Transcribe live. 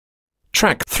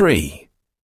Track 3.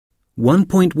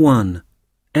 1.1.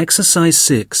 Exercise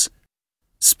 6.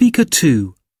 Speaker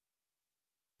 2.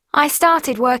 I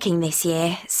started working this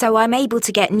year, so I'm able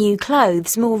to get new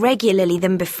clothes more regularly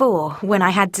than before, when I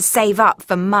had to save up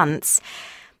for months.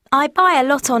 I buy a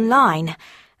lot online.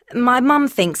 My mum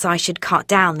thinks I should cut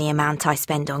down the amount I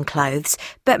spend on clothes,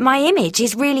 but my image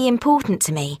is really important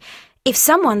to me. If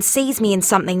someone sees me in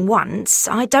something once,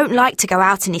 I don't like to go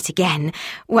out in it again.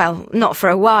 Well, not for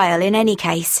a while in any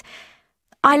case.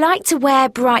 I like to wear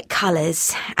bright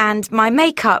colours, and my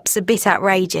makeup's a bit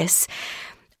outrageous.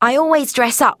 I always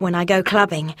dress up when I go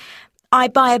clubbing. I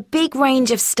buy a big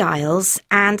range of styles,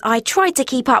 and I try to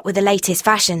keep up with the latest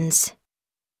fashions.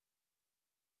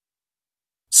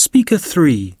 Speaker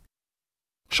 3.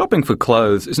 Shopping for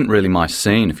clothes isn't really my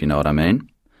scene, if you know what I mean.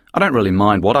 I don't really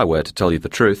mind what I wear, to tell you the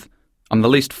truth. I'm the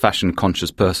least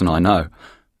fashion-conscious person I know.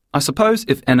 I suppose,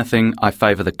 if anything, I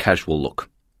favour the casual look.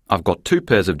 I've got 2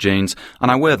 pairs of jeans,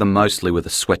 and I wear them mostly with a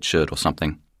sweatshirt or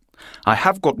something. I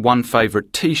have got one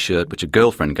favourite T-shirt which a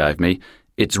girlfriend gave me.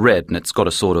 It's red and it's got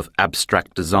a sort of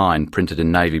abstract design printed in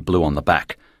navy blue on the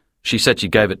back. She said she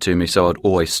gave it to me so I'd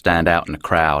always stand out in a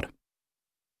crowd.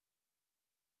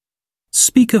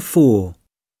 Speaker 4.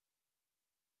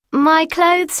 My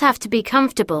clothes have to be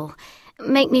comfortable,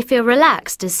 make me feel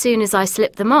relaxed as soon as I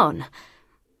slip them on.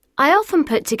 I often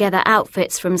put together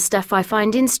outfits from stuff I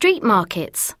find in street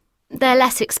markets. They're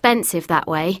less expensive that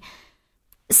way.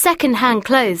 Second-hand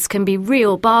clothes can be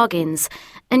real bargains,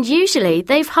 and usually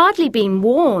they've hardly been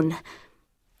worn.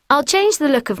 I'll change the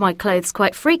look of my clothes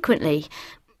quite frequently.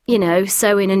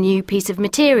 Sew in a new piece of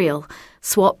material,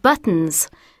 swap buttons,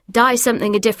 dye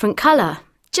something a different colour,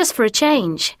 just for a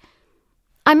change.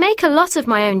 I make a lot of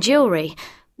my own jewellery,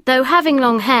 though having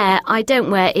long hair, I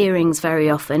don't wear earrings very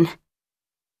often.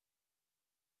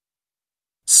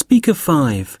 Speaker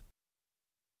 5.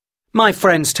 My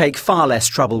friends take far less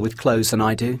trouble with clothes than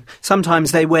I do.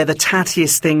 Sometimes they wear the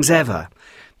tattiest things ever.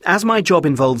 As my job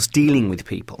involves dealing with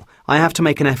people, I have to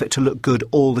make an effort to look good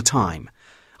all the time.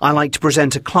 I like to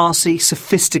present a classy,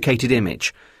 sophisticated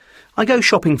image. I go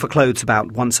shopping for clothes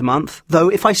about once a month, though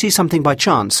if I see something by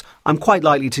chance, I'm quite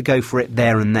likely to go for it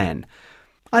there and then.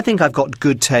 I think I've got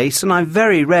good taste, and I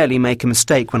very rarely make a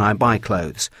mistake when I buy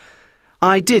clothes.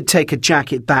 I did take a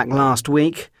jacket back last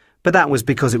week, but that was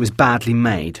because it was badly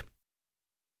made.